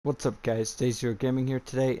What's up guys, Day Zero Gaming here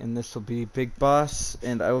today, and this will be Big Boss,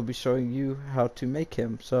 and I will be showing you how to make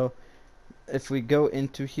him. So, if we go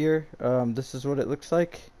into here, this is what it looks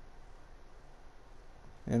like,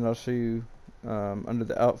 and I'll show you under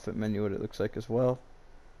the outfit menu what it looks like as well.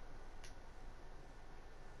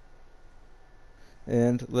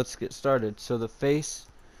 And let's get started. So the face,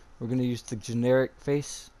 we're going to use the generic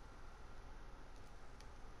face,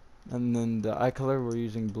 and then the eye color, we're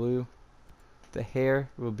using blue. The hair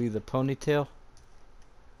will be the ponytail.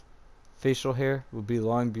 Facial hair will be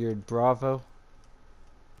long beard Bravo.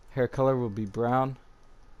 Hair color will be brown.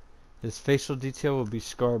 His facial detail will be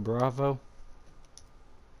Scar Bravo.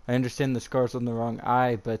 I understand the scar's on the wrong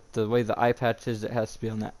eye, but the way the eye patch is, it has to be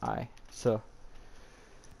on that eye. So,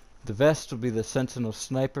 the vest will be the Sentinel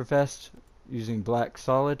Sniper vest using black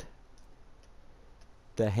solid.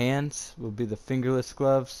 The hands will be the fingerless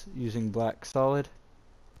gloves using black solid.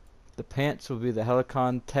 The pants will be the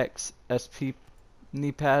Helicon Tex SP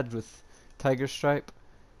knee pad with Tigerstripe.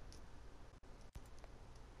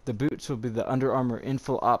 The boots will be the Under Armour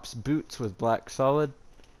Infil Ops boots with black solid.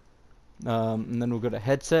 And then we'll go to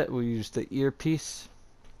headset. We'll use the earpiece.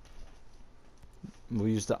 We'll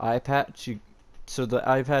use the eye patch. So the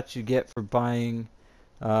eye patch you get for buying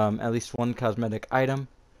at least one cosmetic item.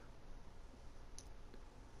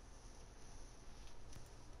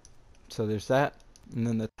 So there's that. And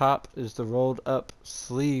then the top is the rolled up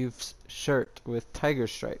sleeves shirt with tiger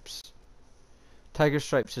stripes. Tiger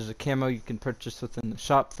stripes is a camo you can purchase within the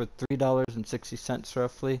shop for $3.60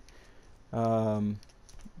 roughly.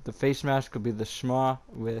 The face mask will be the schma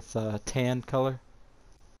with tan color.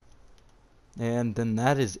 And then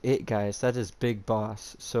that is it, guys. That is Big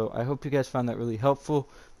Boss. So I hope you guys found that really helpful.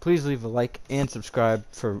 Please leave a like and subscribe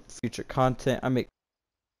for future content. I make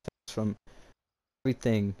from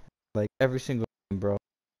everything, like every single thing, bro.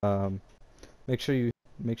 Make sure you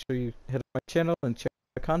hit up my channel and check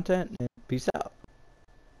out my content, and peace out.